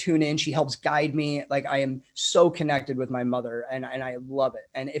 like I tune in, she helps guide me. Like I am so connected with my mother and I love it.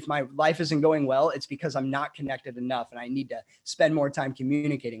 And if my life isn't going well, it's because I'm not connected enough and I need to spend more time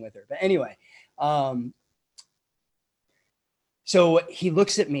communicating with her. But anyway, so he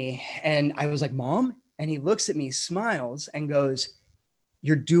looks at me and I was like, Mom, and he looks at me, smiles and goes,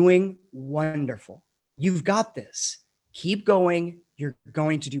 you're doing wonderful. You've got this. Keep going. You're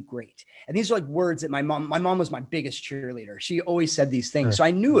going to do great. And these are like words that my mom was my biggest cheerleader. She always said these things. Sure. So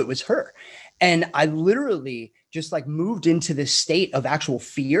I knew it was her. And I literally just like moved into this state of actual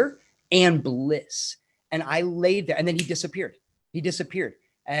fear and bliss. And I laid there and then he disappeared.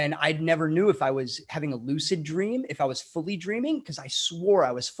 And I never knew if I was having a lucid dream, if I was fully dreaming, because I swore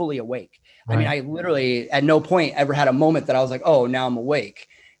I was fully awake. Right. I mean, I literally at no point ever had a moment that I was like, oh, now I'm awake.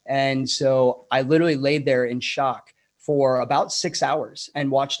 And so I literally laid there in shock for about 6 hours and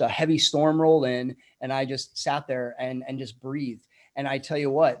watched a heavy storm roll in. And I just sat there and just breathed. And I tell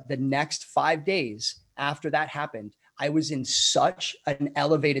you what, the next 5 days after that happened, I was in such an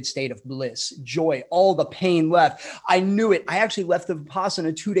elevated state of bliss, joy, all the pain left. I knew it. I actually left the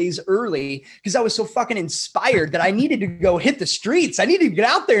Vipassana 2 days early because I was so fucking inspired that I needed to go hit the streets. I needed to get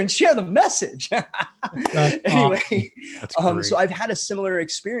out there and share the message. Anyway, so I've had a similar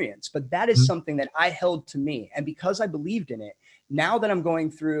experience, but that is something that I held to me. And because I believed in it, now that I'm going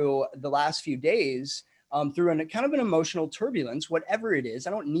through the last few days, through a kind of an emotional turbulence, whatever it is,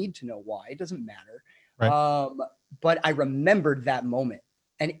 I don't need to know why. It doesn't matter. Right. But I remembered that moment.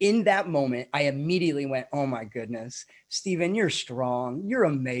 And in that moment, I immediately went, oh my goodness, Stephen, you're strong. You're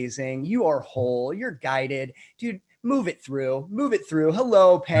amazing. You are whole. You're guided. Dude, move it through.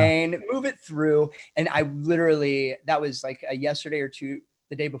 Hello, pain, move it through. And I literally, that was like a yesterday or two,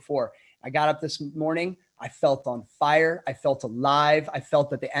 the day before. I got up this morning. I felt on fire. I felt alive. I felt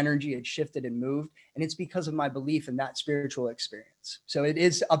that the energy had shifted and moved. And it's because of my belief in that spiritual experience. So it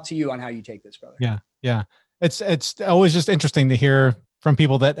is up to you on how you take this, brother. Yeah. Yeah. It's always just interesting to hear from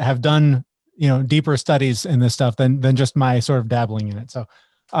people that have done, deeper studies in this stuff than just my sort of dabbling in it. So,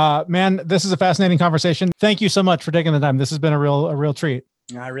 man, this is a fascinating conversation. Thank you so much for taking the time. This has been a real treat.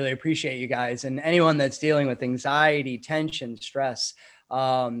 I really appreciate you guys and anyone that's dealing with anxiety, tension, stress.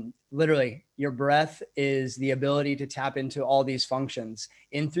 Literally, your breath is the ability to tap into all these functions,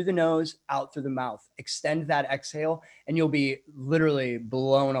 in through the nose, out through the mouth. Extend that exhale and you'll be literally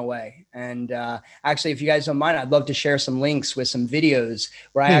blown away. And actually, if you guys don't mind, I'd love to share some links with some videos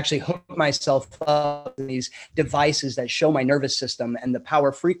where I actually hook myself up in these devices that show my nervous system and the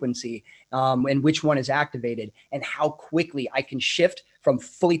power frequency and which one is activated and how quickly I can shift from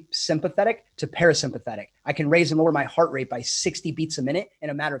fully sympathetic to parasympathetic. I can raise and lower my heart rate by 60 beats a minute in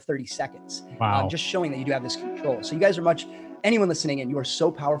a matter of 30 seconds. Wow. Just showing that you do have this control. So you guys are anyone listening in, you are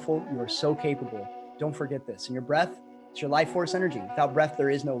so powerful. You are so capable. Don't forget this. And your breath, it's your life force energy. Without breath, there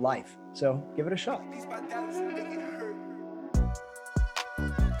is no life. So give it a shot.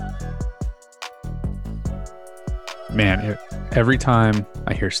 Man, every time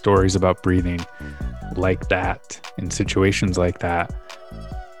I hear stories about breathing like that, in situations like that,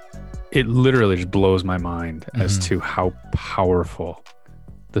 it literally just blows my mind as to how powerful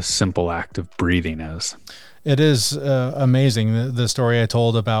the simple act of breathing is. It is amazing. The story I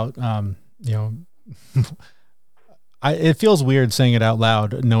told about, it feels weird saying it out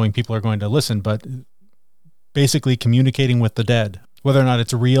loud, knowing people are going to listen, but basically communicating with the dead, whether or not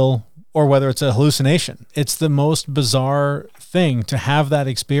it's real or whether it's a hallucination. It's the most bizarre thing to have that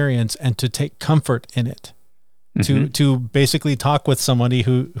experience and to take comfort in it. To basically talk with somebody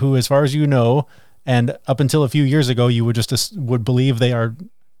who, as far as you know, and up until a few years ago, you would believe they are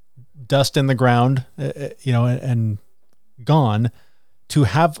dust in the ground, and gone. To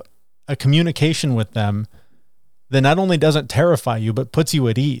have a communication with them that not only doesn't terrify you, but puts you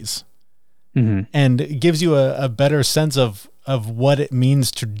at ease, and gives you a better sense of what it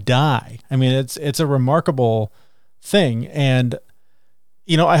means to die. I mean, it's a remarkable thing, and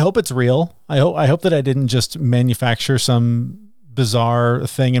I hope it's real. I hope that I didn't just manufacture some bizarre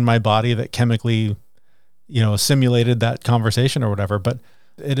thing in my body that chemically, simulated that conversation or whatever. But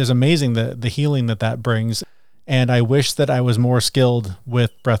it is amazing the healing that brings. And I wish that I was more skilled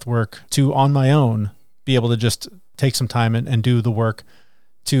with breath work to, on my own, be able to just take some time and do the work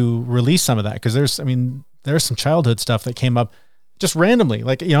to release some of that. Because there's some childhood stuff that came up just randomly.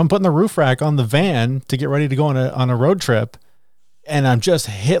 Like, I'm putting the roof rack on the van to get ready to go on a road trip. And I'm just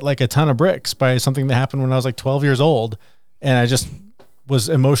hit like a ton of bricks by something that happened when I was like 12 years old. And I just was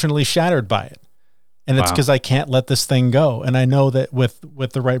emotionally shattered by it. And it's because I can't let this thing go. And I know that with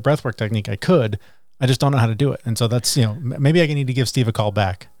the right breathwork technique, I could. I just don't know how to do it. And so that's, maybe I need to give Steve a call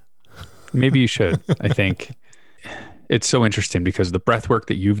back. Maybe you should. I think it's so interesting because the breathwork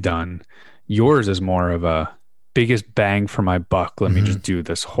that you've done, yours is more of a biggest bang for my buck. Let me just do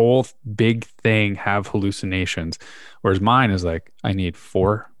this whole big thing, have hallucinations. Whereas mine is like, I need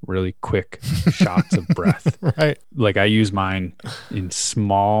 4 really quick shots of breath. Right. Like I use mine in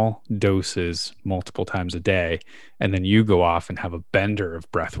small doses multiple times a day. And then you go off and have a bender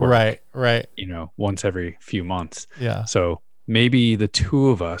of breath work. Right. Once every few months. Yeah. So maybe the two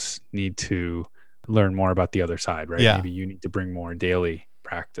of us need to learn more about the other side, right? Yeah. Maybe you need to bring more daily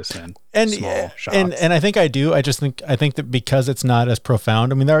practice in and small shots. And I think I do. I think that because it's not as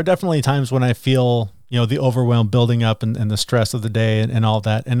profound. I mean, there are definitely times when I feel, the overwhelm building up and the stress of the day and all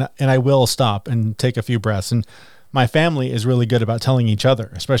that. And I will stop and take a few breaths. And my family is really good about telling each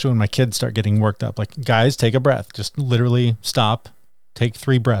other, especially when my kids start getting worked up, like, guys, take a breath, just literally stop, take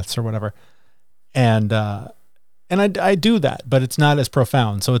 3 breaths or whatever. And I do that, but it's not as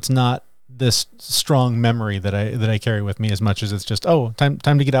profound. So it's not this strong memory that I carry with me as much as it's just, time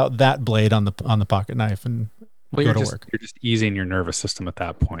to get out that blade on the pocket knife and go to work. You're just easing your nervous system at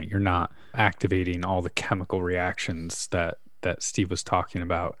that point. You're not activating all the chemical reactions that Steve was talking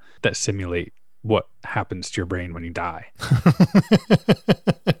about that simulate what happens to your brain when you die.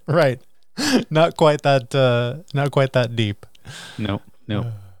 Right. Not quite that deep. No.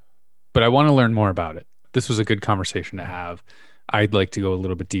 But I want to learn more about it. This was a good conversation to have. I'd like to go a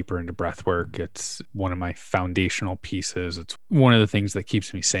little bit deeper into breath work. It's one of my foundational pieces. It's one of the things that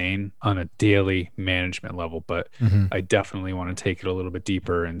keeps me sane on a daily management level, but I definitely want to take it a little bit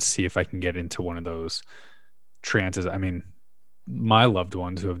deeper and see if I can get into one of those trances. I mean, my loved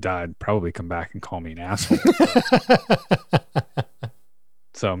ones who have died probably come back and call me an asshole.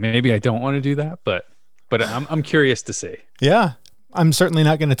 So maybe I don't want to do that, but I'm curious to see. Yeah. I'm certainly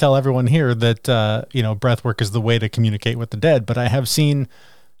not going to tell everyone here that, breath work is the way to communicate with the dead, but I have seen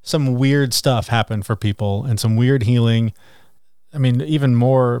some weird stuff happen for people and some weird healing. I mean, even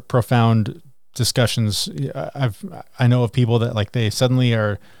more profound discussions. I know of people that like they suddenly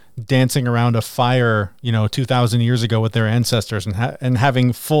are dancing around a fire, 2000 years ago with their ancestors and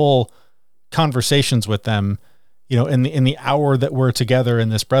having full conversations with them, in the hour that we're together in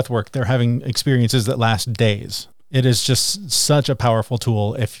this breath work. They're having experiences that last days. It is just such a powerful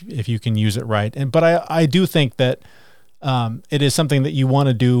tool if you can use it right. But I do think that it is something that you want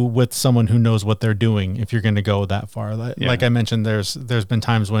to do with someone who knows what they're doing if you're going to go that far. Like I mentioned, there's been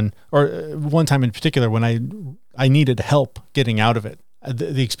times when, or one time in particular, when I needed help getting out of it.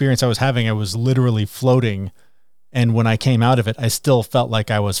 The experience I was having, I was literally floating. And when I came out of it, I still felt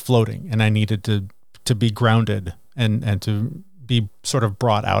like I was floating, and I needed to be grounded and to be sort of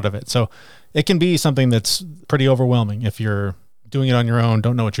brought out of it. So it can be something that's pretty overwhelming if you're doing it on your own,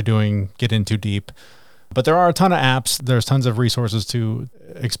 don't know what you're doing, get in too deep. But there are a ton of apps. There's tons of resources to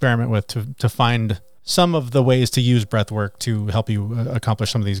experiment with to find some of the ways to use breathwork to help you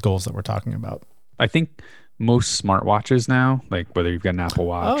accomplish some of these goals that we're talking about. I think most smartwatches now, like whether you've got an Apple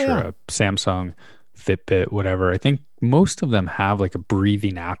Watch or a Samsung, Fitbit, whatever, I think most of them have like a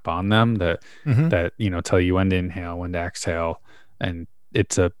breathing app on them that tell you when to inhale, when to exhale. And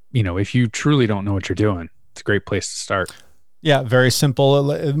it's if you truly don't know what you're doing, it's a great place to start. Yeah, very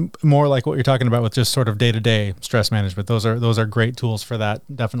simple, more like what you're talking about with just sort of day-to-day stress management. Those are great tools for that,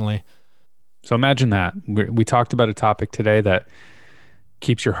 definitely. So imagine that. We talked about a topic today that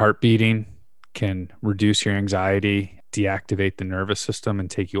keeps your heart beating, can reduce your anxiety, deactivate the nervous system, and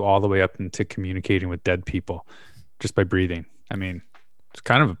take you all the way up into communicating with dead people just by breathing. I mean, it's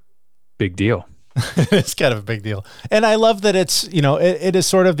kind of a big deal. It's kind of a big deal. And I love that it's, it is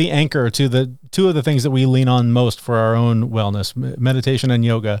sort of the anchor to the two of the things that we lean on most for our own wellness. Meditation and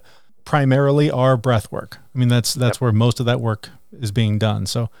yoga primarily are breath work. I mean, that's where most of that work is being done.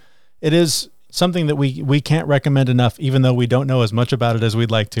 So it is something that we can't recommend enough, even though we don't know as much about it as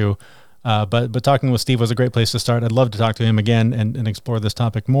we'd like to. But talking with Steve was a great place to start. I'd love to talk to him again and explore this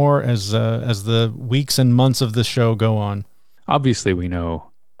topic more as the weeks and months of this show go on. Obviously, we know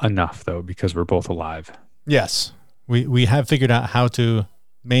enough, though, because we're both alive. Yes. We have figured out how to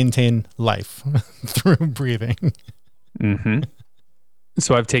maintain life through breathing. Mm-hmm.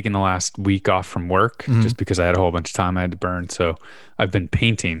 So I've taken the last week off from work just because I had a whole bunch of time I had to burn. So I've been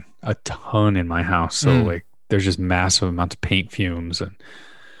painting a ton in my house. So there's just massive amounts of paint fumes, and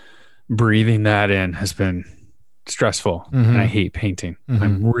breathing that in has been stressful. And I hate painting.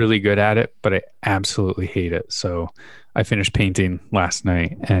 I'm really good at it, but I absolutely hate it. So I finished painting last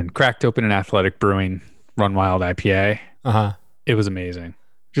night and cracked open an Athletic Brewing Run Wild IPA. It was amazing.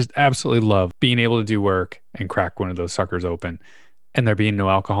 Just absolutely love being able to do work and crack one of those suckers open, and there being no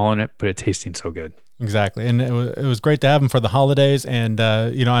alcohol in it, but it tasting so good. Exactly. And it was great to have them for the holidays. And,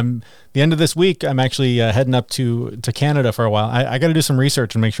 I'm the end of this week, I'm actually heading up to Canada for a while. I got to do some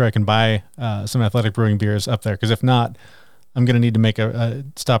research and make sure I can buy some Athletic Brewing beers up there. Because if not, I'm going to need to make a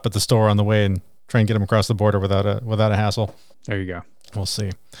stop at the store on the way and try and get them across the border without a hassle. There you go. We'll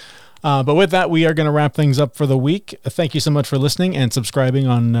see. But with that, we are going to wrap things up for the week. Thank you so much for listening and subscribing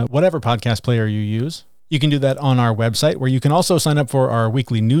on whatever podcast player you use. You can do that on our website, where you can also sign up for our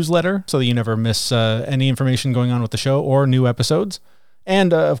weekly newsletter so that you never miss any information going on with the show or new episodes.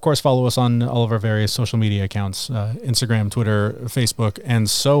 And, of course, follow us on all of our various social media accounts, Instagram, Twitter, Facebook, and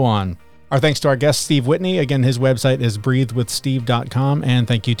so on. Our thanks to our guest, Steve Whitney. Again, his website is breathewithsteve.com. And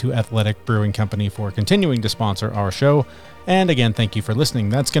thank you to Athletic Brewing Company for continuing to sponsor our show. And again, thank you for listening.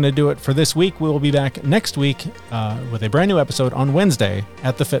 That's going to do it for this week. We will be back next week with a brand new episode on Wednesday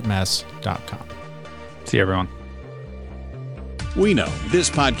at thefitmess.com. See you, everyone. We know this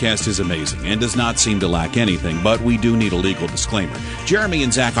podcast is amazing and does not seem to lack anything, but we do need a legal disclaimer. Jeremy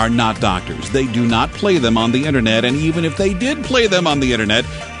and Zach are not doctors. They do not play them on the internet, and even if they did play them on the internet,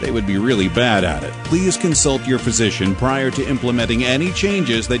 they would be really bad at it. Please consult your physician prior to implementing any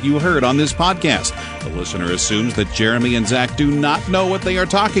changes that you heard on this podcast. The listener assumes that Jeremy and Zach do not know what they are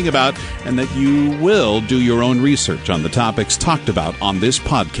talking about, and that you will do your own research on the topics talked about on this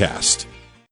podcast.